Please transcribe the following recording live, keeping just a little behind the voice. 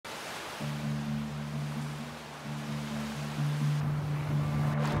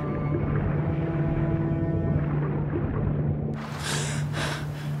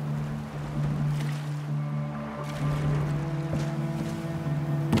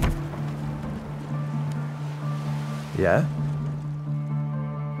Yeah?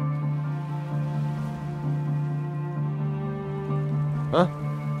 Huh?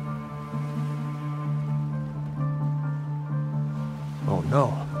 Oh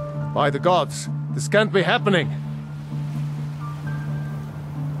no. By the gods, this can't be happening!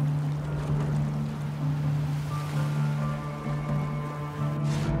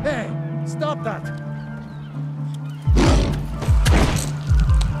 Hey! Stop that!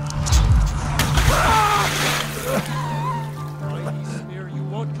 Spear, you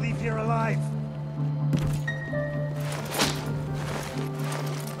won't leave here alive!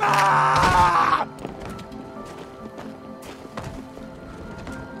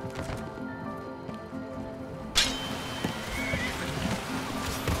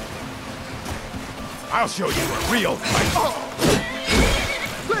 I'll show you a real fight. Oh.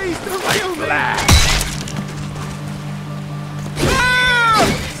 Please don't kill me!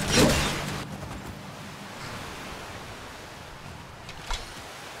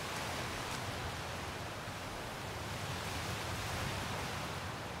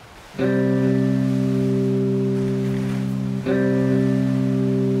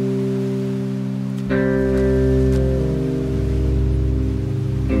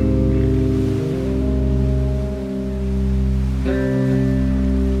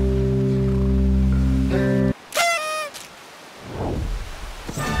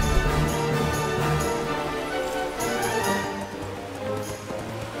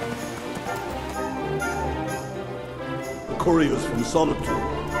 Couriers from Solitude.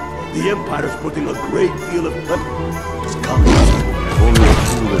 The Empire's putting a great deal of pressure. It's coming. Only a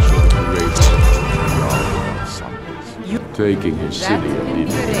foolish or courageous taking his city and leaving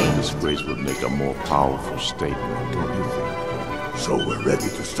it in disgrace would make a more powerful statement, don't you think? So we're ready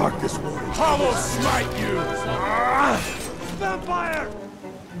to start this war. I will smite you! Vampire!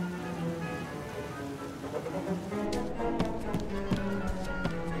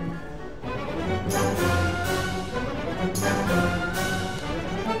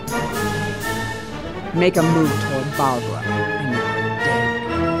 Make a move toward Balgra, and you're dead.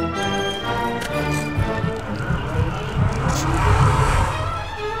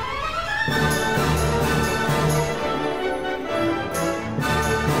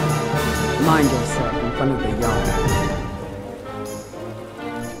 Mind yourself in front of the yard.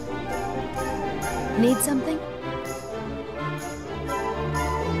 Need something?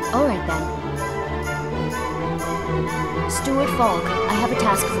 All right then. Stuart Falk, I have a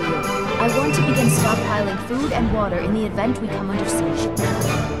task for you. I want to begin stockpiling food and water in the event we come under siege.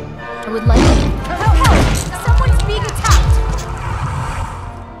 I would like to... Help! Someone's being attacked!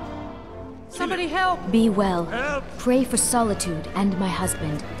 Somebody help! Be well. Help! Pray for Solitude and my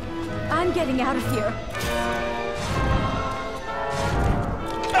husband. I'm getting out of here.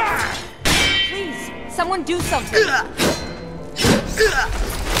 Please, someone do something!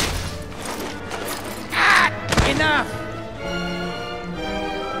 Enough!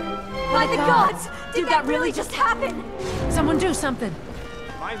 By the gods! Did that really just happen? Someone do something!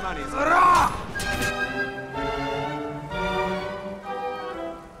 My money's...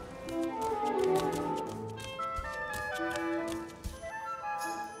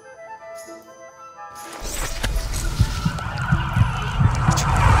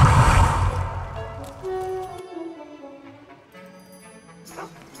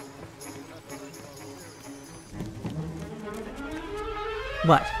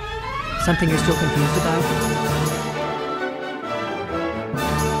 What? Something you're still confused about?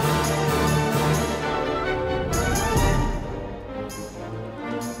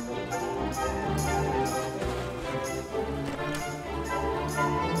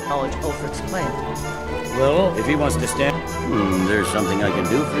 College Ulfric's plant. Well, if he wants to stand... there's something I can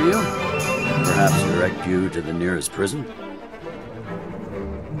do for you. Perhaps direct you to the nearest prison.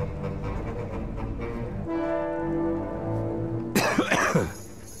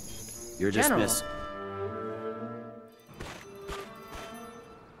 You're dismissed.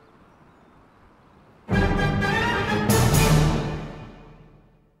 And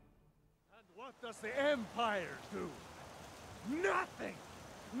what does the Empire do? Nothing!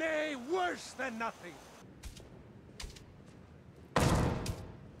 Nay, worse than nothing!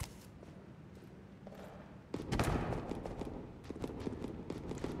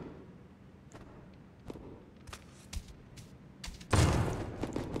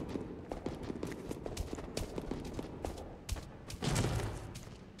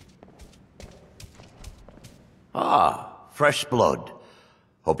 Ah, fresh blood.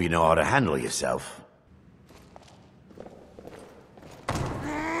 Hope you know how to handle yourself.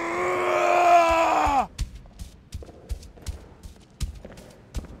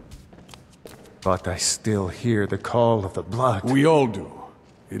 But I still hear the call of the blood. We all do.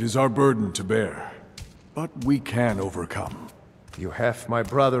 It is our burden to bear. But we can overcome. You have my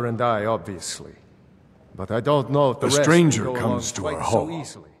brother and I, obviously. But I don't know if the A rest stranger will go comes along to our quite so hall.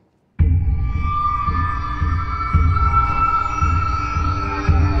 easily.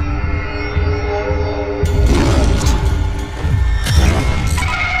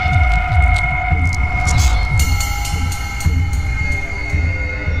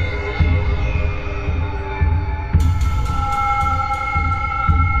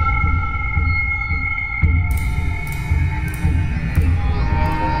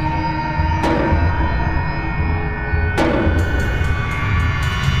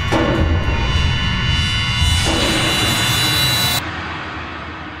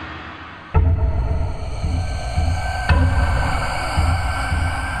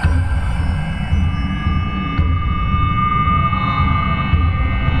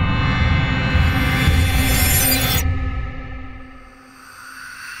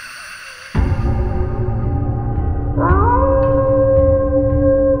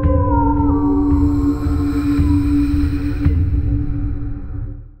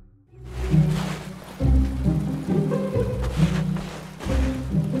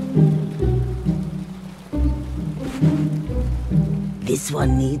 This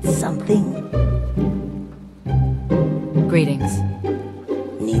one needs something. Greetings.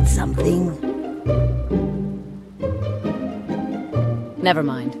 Need something? Never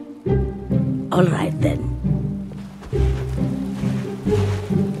mind. All right then.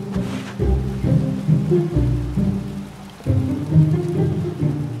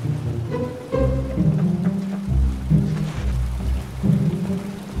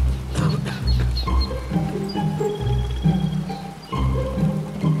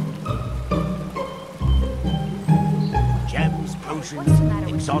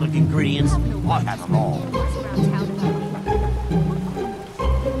 Exotic ingredients, I have them all.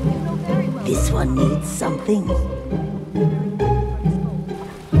 This one needs something.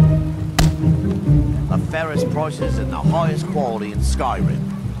 The fairest prices and the highest quality in Skyrim.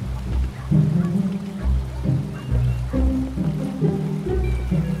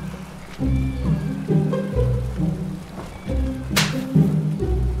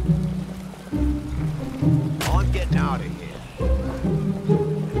 I'm getting out of here.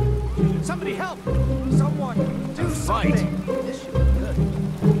 Somebody help! Someone do something! This should be good.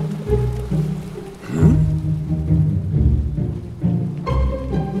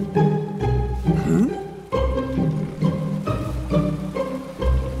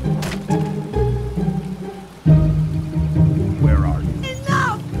 Where are you?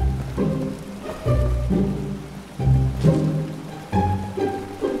 Enough!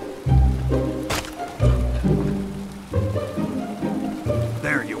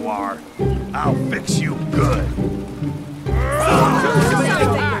 There you are. I'll fix you good.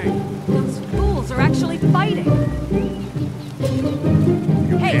 Those fools are actually fighting.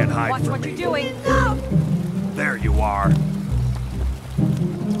 You Hey, can't hide watch from what me. you're doing. There you are.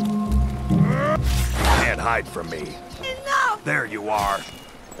 Can't hide from me. Enough! There you are.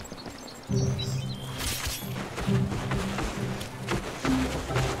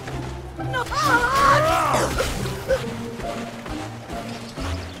 No!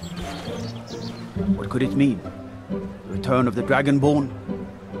 What could it mean? Return of the Dragonborn?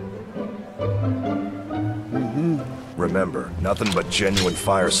 Remember, nothing but genuine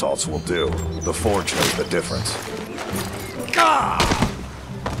fire salts will do. The Forge knows the difference.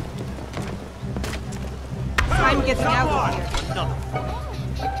 I'm getting out of here.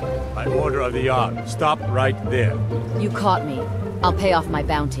 By order of the Yard, stop right there. You caught me. I'll pay off my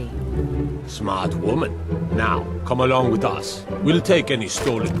bounty. Smart woman. Now, come along with us. We'll take any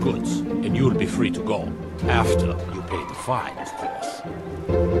stolen goods, and you'll be free to go. After you pay the fine, of course.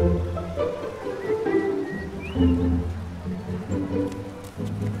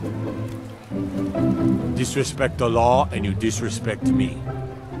 Disrespect the law, and you disrespect me.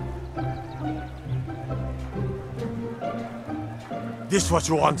 This what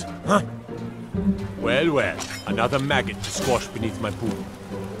you want, huh? Well, well, another maggot to squash beneath my pool.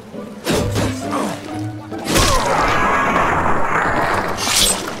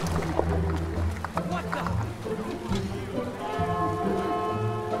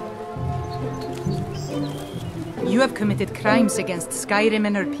 You have committed crimes against Skyrim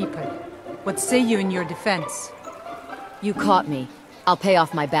and her people. What say you in your defense? You caught me. I'll pay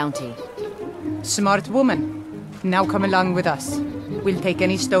off my bounty. Smart woman. Now come along with us. We'll take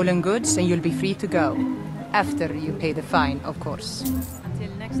any stolen goods and you'll be free to go. After you pay the fine, of course.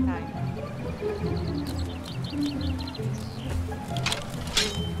 Until next time.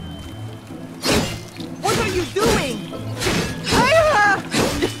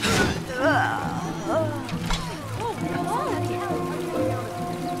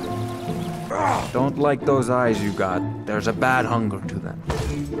 like those eyes you got. There's a bad hunger to them.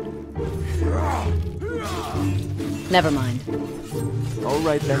 Never mind. All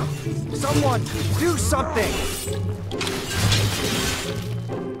right then. Someone, do something!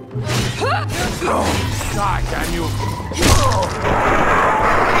 Die, damn you!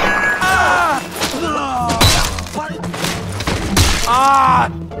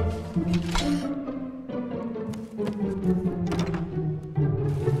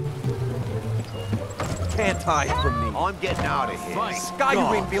 Can't hide from me. I'm getting out of here.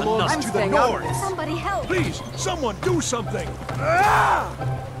 Skyrim belongs to the north. Somebody help! Please, someone do something!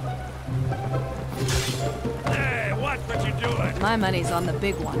 Hey, watch what you're doing! My money's on the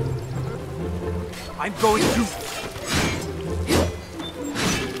big one. I'm going to...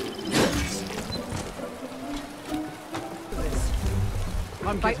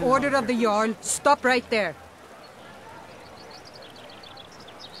 By order of the Jarl, stop right there.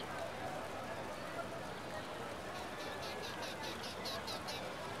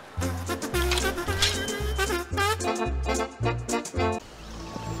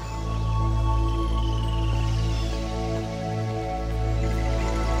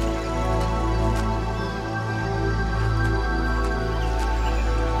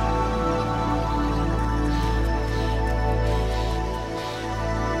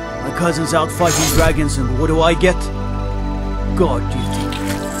 Cousin's out fighting dragons, and what do I get? God, do you think?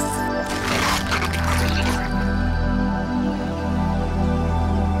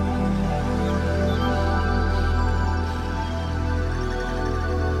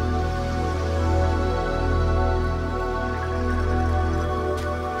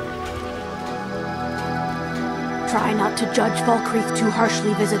 Try not to judge Valkyrie too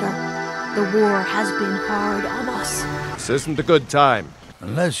harshly, visitor. The war has been hard on us. This isn't a good time.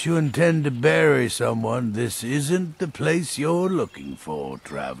 Unless you intend to bury someone, this isn't the place you're looking for,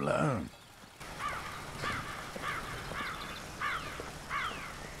 traveler.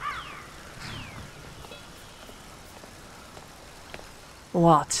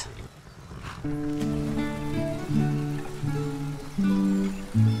 What?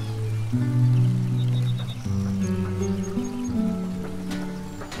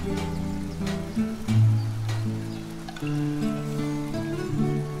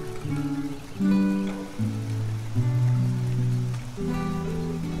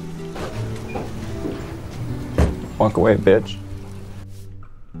 Walk away, bitch.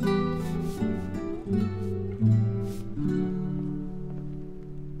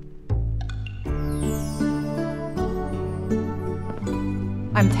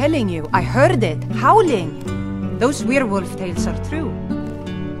 I'm telling you, I heard it, howling. Those werewolf tales are true.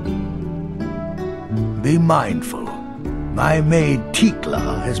 Be mindful. My maid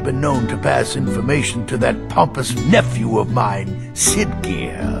Tikla has been known to pass information to that pompous nephew of mine,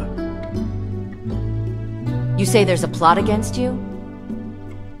 Sidgeir. You say there's a plot against you?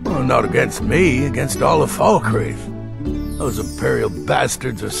 Well, not against me, against all of Falkreath. Those Imperial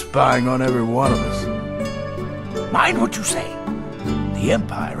bastards are spying on every one of us. Mind what you say. The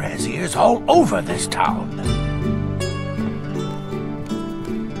Empire has ears all over this town.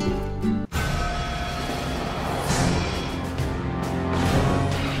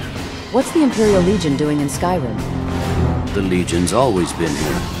 What's the Imperial Legion doing in Skyrim? The Legion's always been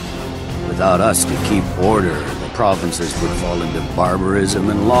here. Without us to keep order, the provinces would fall into barbarism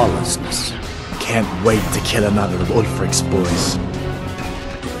and lawlessness. Can't wait to kill another of Ulfric's boys.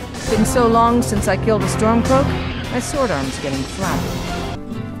 Been so long since I killed a Stormcloak, my sword arm's getting flat.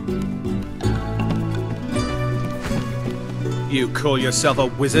 You call yourself a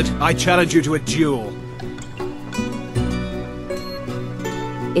wizard? I challenge you to a duel.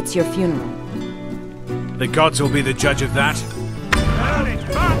 It's your funeral. The gods will be the judge of that.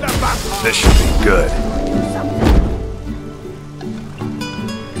 This should be good.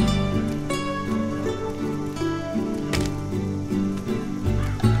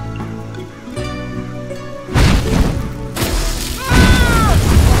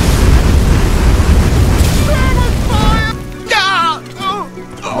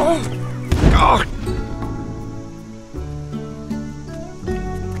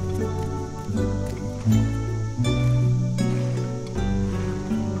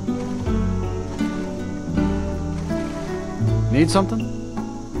 Need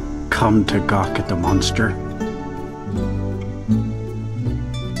something? Come to gawk at the monster.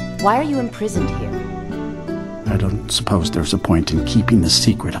 Why are you imprisoned here? I don't suppose there's a point in keeping the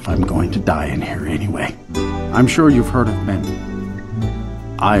secret if I'm going to die in here anyway. I'm sure you've heard of men.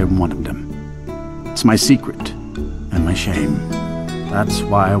 I am one of them. It's my secret and my shame. That's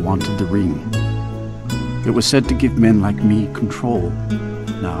why I wanted the ring. It was said to give men like me control.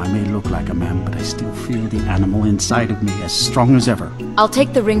 Now, I may look like a man, but I still feel the animal inside of me as strong as ever. I'll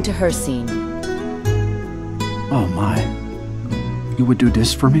take the ring to her scene. Oh my. You would do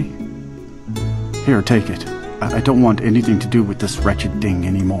this for me? Here, take it. I don't want anything to do with this wretched thing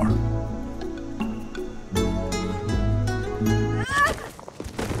anymore.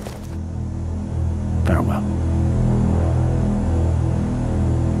 Farewell.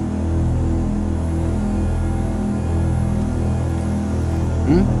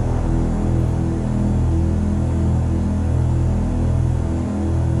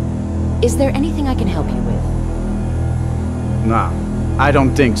 Is there anything I can help you with? Nah, I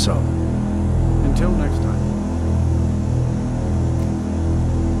don't think so. Until next time.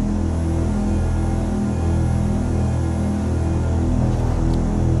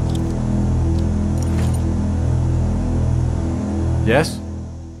 Yes?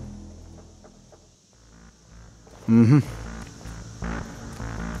 Mm-hmm.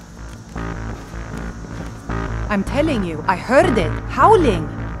 I'm telling you, I heard it, howling.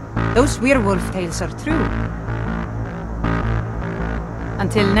 Those werewolf tales are true.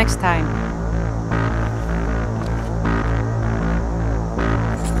 Until next time.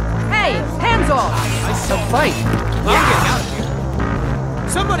 Hey, hands off! A fight! I'm getting out of here.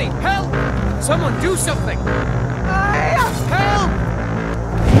 Somebody, help! Someone do something! Help!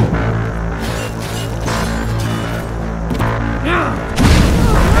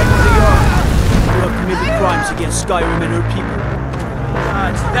 You have committed crimes against Skyrim and her people.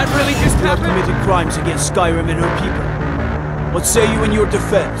 That really just You have happened? committed crimes against Skyrim and her people. What say you in your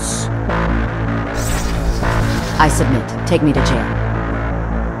defense? I submit. Take me to jail.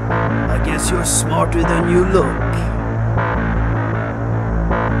 I guess you're smarter than you look.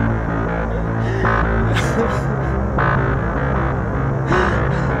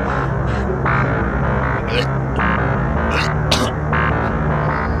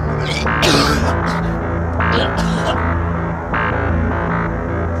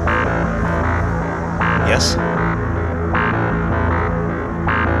 Yes?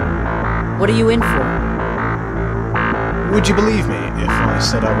 What are you in for? Would you believe me if I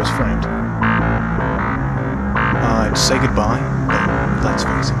said I was framed? I'd say goodbye, but let's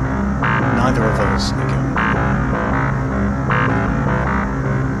face it, neither of us are going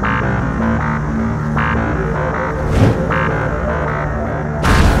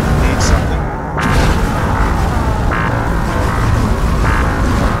Need something?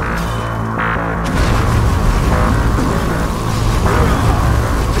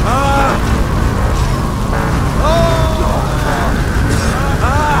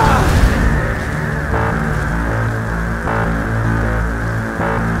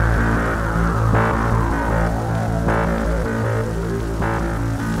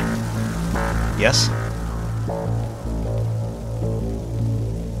 Yes?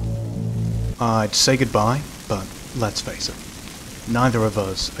 I'd say goodbye, but let's face it, neither of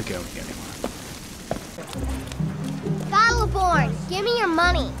us are going anywhere. Battleborn, give me your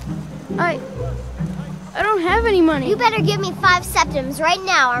money. I don't have any money. You better give me 5 septims right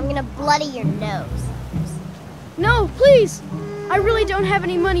now or I'm gonna bloody your nose. No, please! I really don't have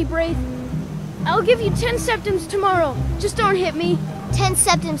any money, Braith. I'll give you 10 septims tomorrow. Just don't hit me. 10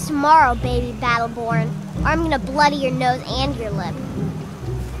 septims tomorrow, baby Battleborn, or I'm gonna bloody your nose and your lip.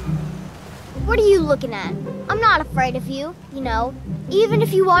 What are you looking at? I'm not afraid of you, you know, even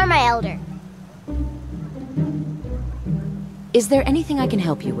if you are my elder. Is there anything I can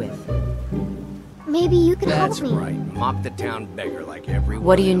help you with? Maybe you can That's help me. right. Mop the town beggar like everyone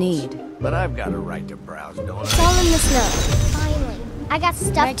What do you else. need? But I've got a right to browse, don't I? It's all in the snow. Finally. I got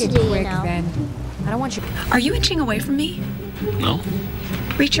stuff to do, you know. Then. I don't want you... Are you inching away from me? No.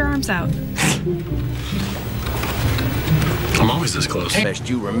 Reach your arms out. I'm always this close. Best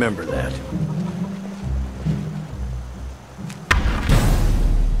you remember that.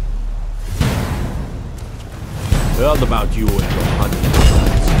 Heard about you and your hunting.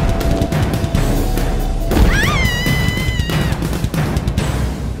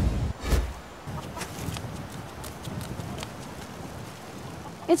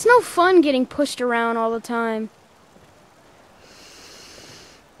 It's no fun getting pushed around all the time.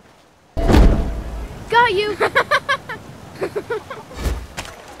 Got you!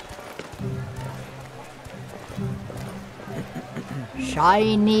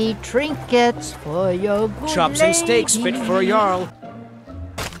 Shiny trinkets for your good Chops and steaks fit for a Jarl.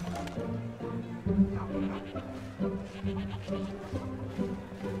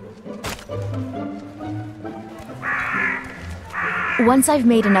 Once I've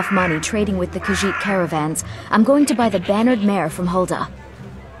made enough money trading with the Khajiit caravans, I'm going to buy the bannered mare from Hulda.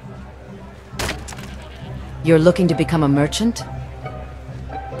 You're looking to become a merchant?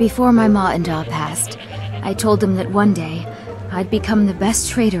 Before my ma and Da passed, I told them that one day, I'd become the best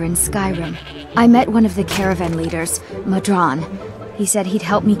trader in Skyrim. I met one of the caravan leaders, Madron. He said he'd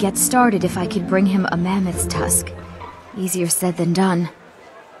help me get started if I could bring him a mammoth's tusk. Easier said than done.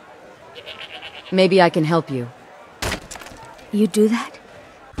 Maybe I can help you. You do that?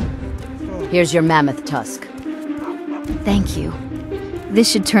 Here's your mammoth tusk. Thank you. This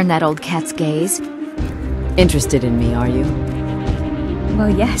should turn that old cat's gaze. Interested in me, are you? Well,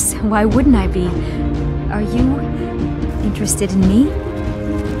 yes. Why wouldn't I be? Are you interested in me?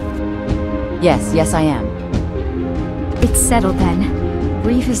 Yes, I am. It's settled then.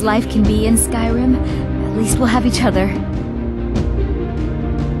 Brief as life can be in Skyrim, at least we'll have each other.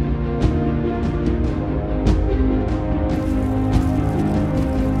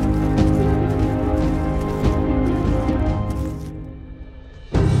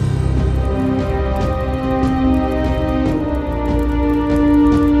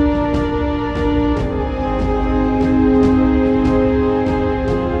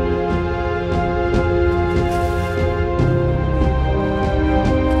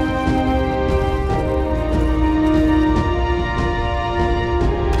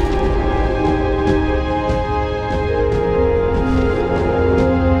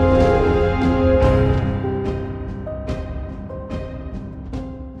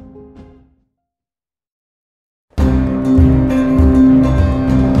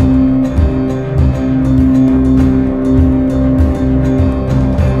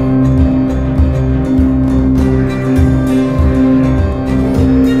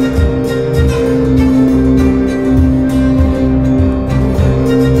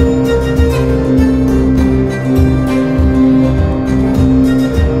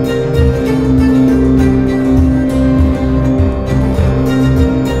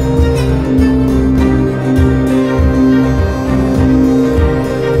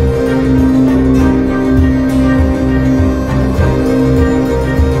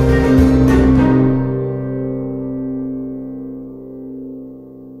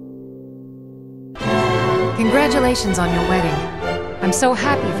 Congratulations on your wedding. I'm so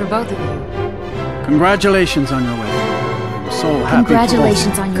happy for both of you. Congratulations on your wedding. I'm so happy.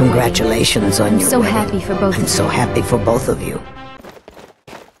 Congratulations on your Congratulations on your wedding. wedding. I'm so happy for both of you. I'm so happy for both of you.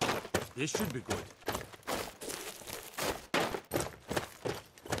 This should be good.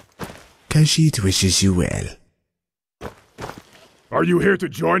 Khajiit wishes you well. Are you here to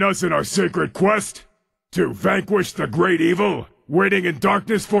join us in our sacred quest? To vanquish the great evil, waiting in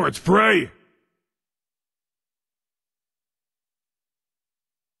darkness for its prey?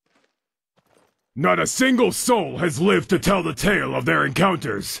 Not a single soul has lived to tell the tale of their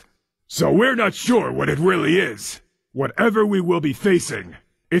encounters. So we're not sure what it really is. Whatever we will be facing,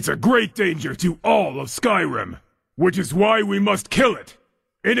 it's a great danger to all of Skyrim. Which is why we must kill it,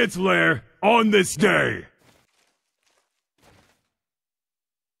 in its lair, on this day.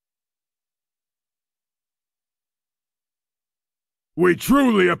 We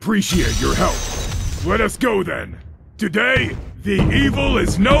truly appreciate your help. Let us go then. Today, the evil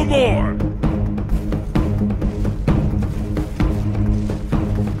is no more!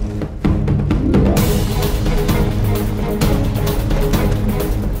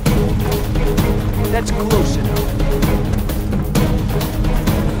 That's close enough.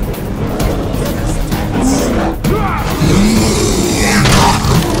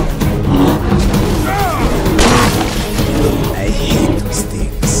 I hate those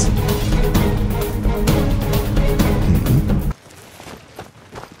things.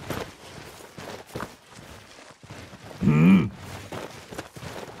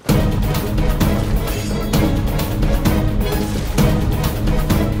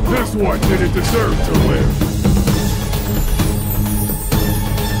 This one didn't deserve to live.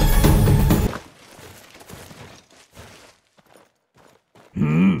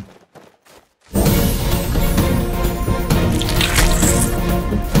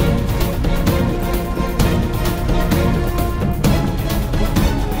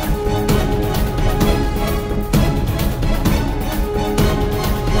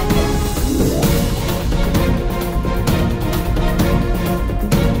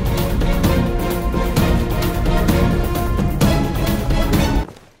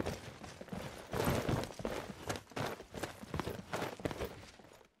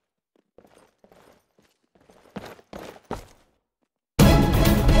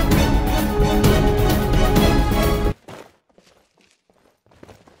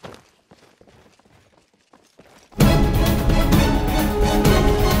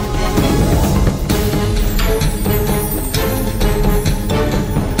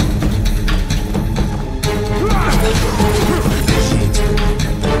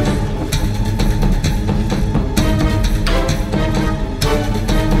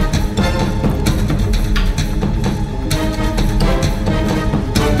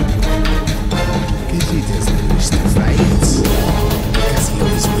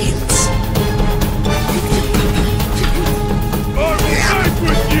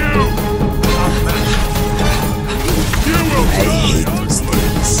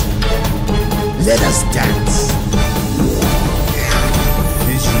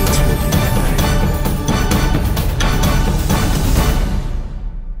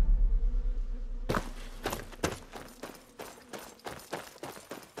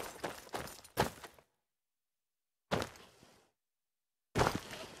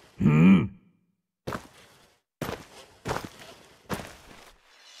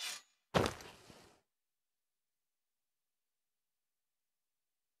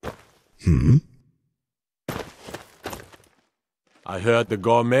 I heard the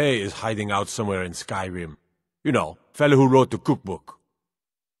gourmet is hiding out somewhere in Skyrim. You know, fellow who wrote the cookbook.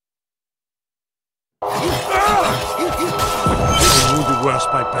 You knew the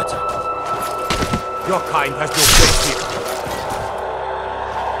worst by better. Your kind has no place here.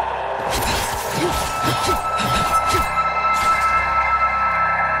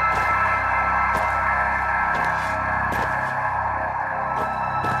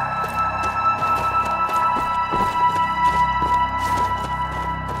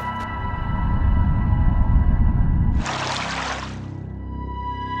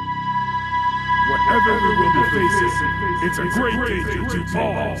 Whatever we will be facing, it's a great danger to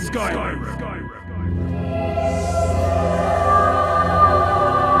all Skyrim.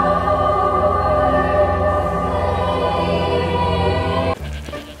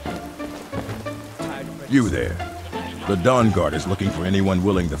 You there. The Dawn Guard is looking for anyone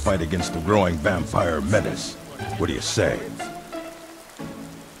willing to fight against the growing vampire menace. What do you say?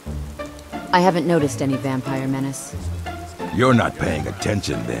 I haven't noticed any vampire menace. You're not paying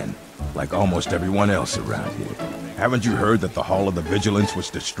attention then, like almost everyone else around here. Haven't you heard that the Hall of the Vigilance was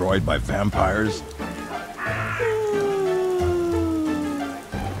destroyed by vampires?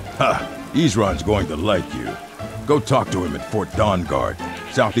 Ha! Isran's going to like you. Go talk to him at Fort Dawn Guard,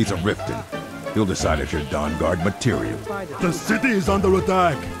 southeast of Riften. He'll decide if you're Dawn Guard material. The city is under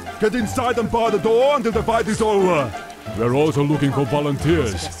attack. Get inside and bar the door until the fight is over. We're also looking for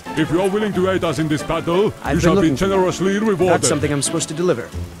volunteers. If you're willing to aid us in this battle, you shall be generously rewarded. That's something I'm supposed to deliver.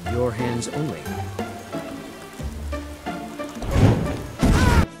 Your hands only.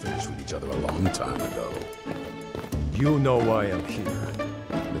 Finished with each other a long time ago. You know why I'm here.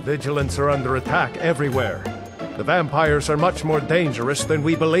 The Vigilants are under attack everywhere. The vampires are much more dangerous than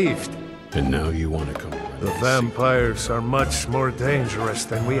we believed. And now you want to come. The vampires are much more dangerous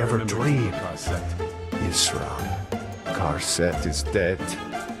than we ever dreamed. Isran. Corset is dead.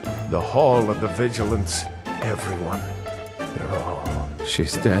 The Hall of the Vigilance. Everyone. They're all...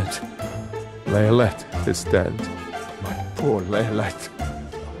 She's dead. Leolette is dead. My poor Leolette.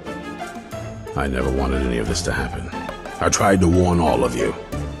 I never wanted any of this to happen. I tried to warn all of you.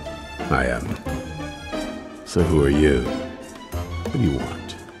 So who are you? What do you want?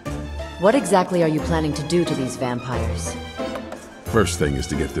 What exactly are you planning to do to these vampires? First thing is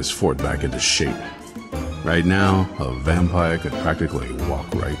to get this fort back into shape. Right now, a vampire could practically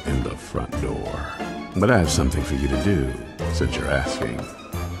walk right in the front door. But I have something for you to do, since you're asking.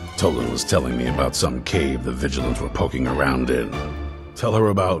 Tolan was telling me about some cave the Vigilants were poking around in. Tell her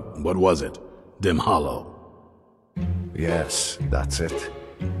about, what was it? Dim Hollow. Yes, that's it.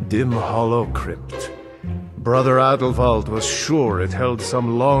 Dim Hollow Crypt. Brother Adelwald was sure it held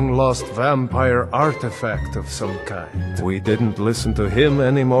some long-lost vampire artifact of some kind. We didn't listen to him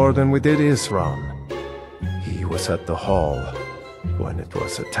any more than we did Isran. He was at the hall when it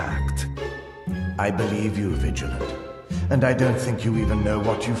was attacked. I believe you, Vigilant. And I don't think you even know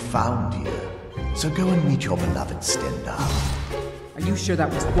what you found here. So go and meet your beloved Stentor. Are you sure that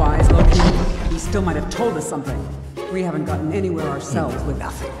was wise, Loki? He still might have told us something. We haven't gotten anywhere ourselves with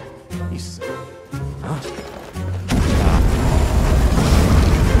nothing. He's... Huh?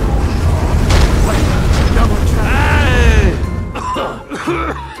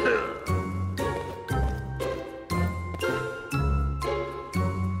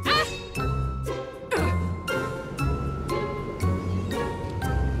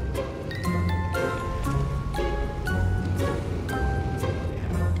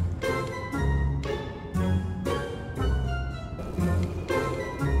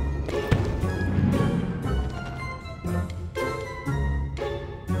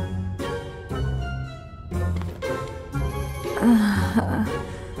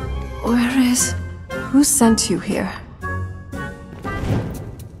 Who sent you here?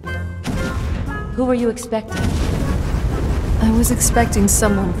 Who were you expecting? I was expecting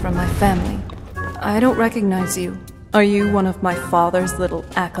someone from my family. I don't recognize you. Are you one of my father's little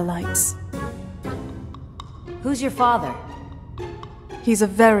acolytes? Who's your father? He's a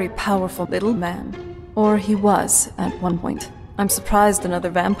very powerful little man. Or he was, at one point. I'm surprised another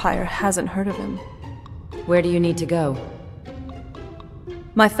vampire hasn't heard of him. Where do you need to go?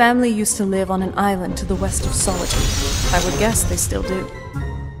 My family used to live on an island to the west of Sultry. I would guess they still do.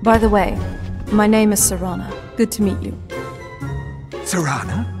 By the way, my name is Serana. Good to meet you.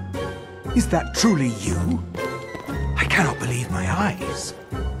 Serana? Is that truly you? I cannot believe my eyes.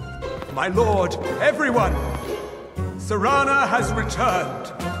 My lord, everyone! Serana has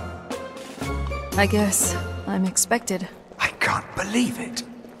returned! I guess I'm expected. I can't believe it.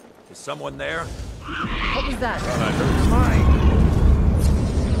 Is someone there? What was that? Mine.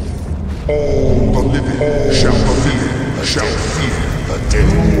 All the living shall fear the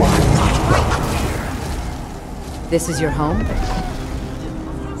dead. You are not welcome here. This is your home?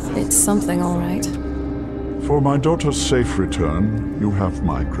 It's something, all right. For my daughter's safe return, you have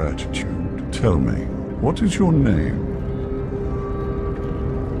my gratitude. Tell me, what is your name?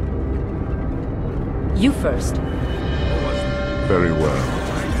 You first. Very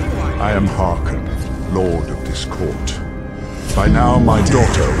well. I am Harkon, Lord of this court. By now, my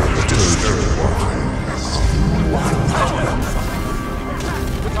daughter will return to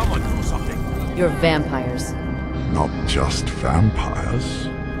You're vampires. Not just vampires.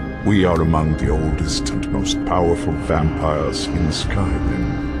 We are among the oldest and most powerful vampires in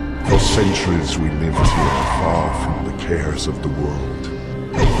Skyrim. For centuries we lived here, far from the cares of the world.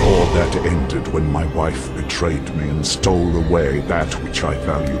 All that ended when my wife betrayed me and stole away that which I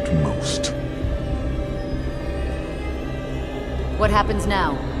valued most. What happens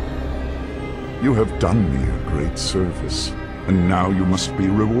now? You have done me a great service, and now you must be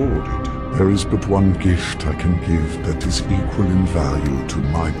rewarded. There is but one gift I can give that is equal in value to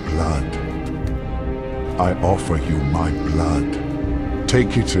my blood. I offer you my blood.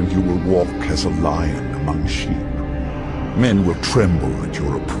 Take it and you will walk as a lion among sheep. Men will tremble at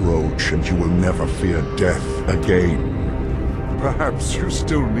your approach, and you will never fear death again. Perhaps you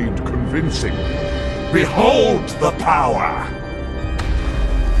still need convincing. Behold the power!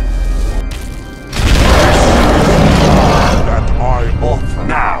 That I offer.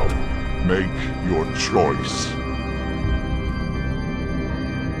 Now, make your choice.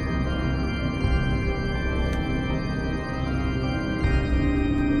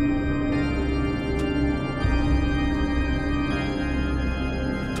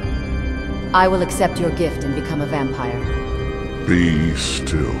 I will accept your gift and become a vampire. Be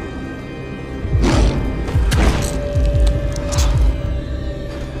still.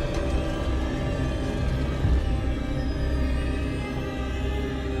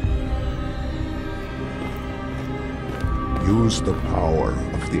 Use the power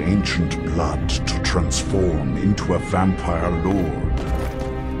of the ancient blood to transform into a vampire lord.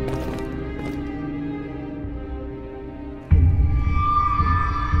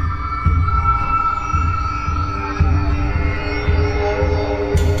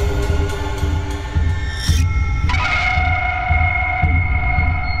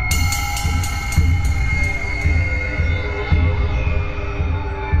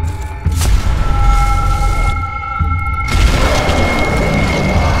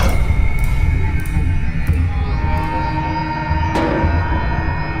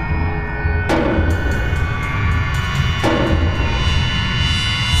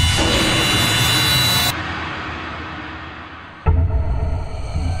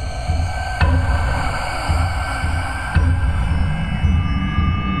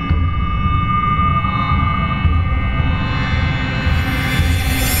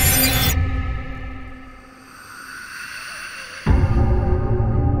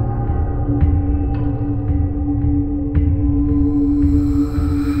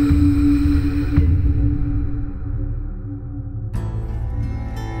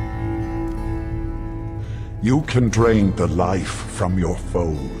 You can drain the life from your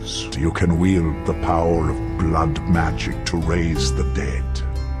foes. You can wield the power of blood magic to raise the dead.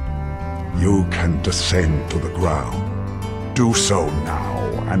 You can descend to the ground. Do so now,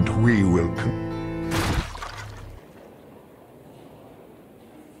 and we will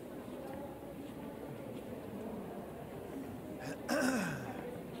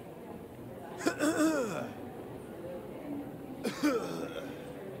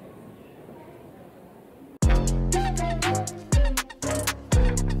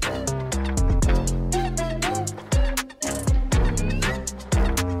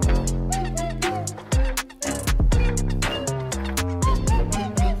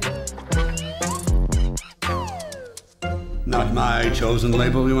Not my chosen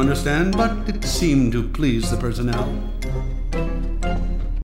label, you understand, but it seemed to please the personnel.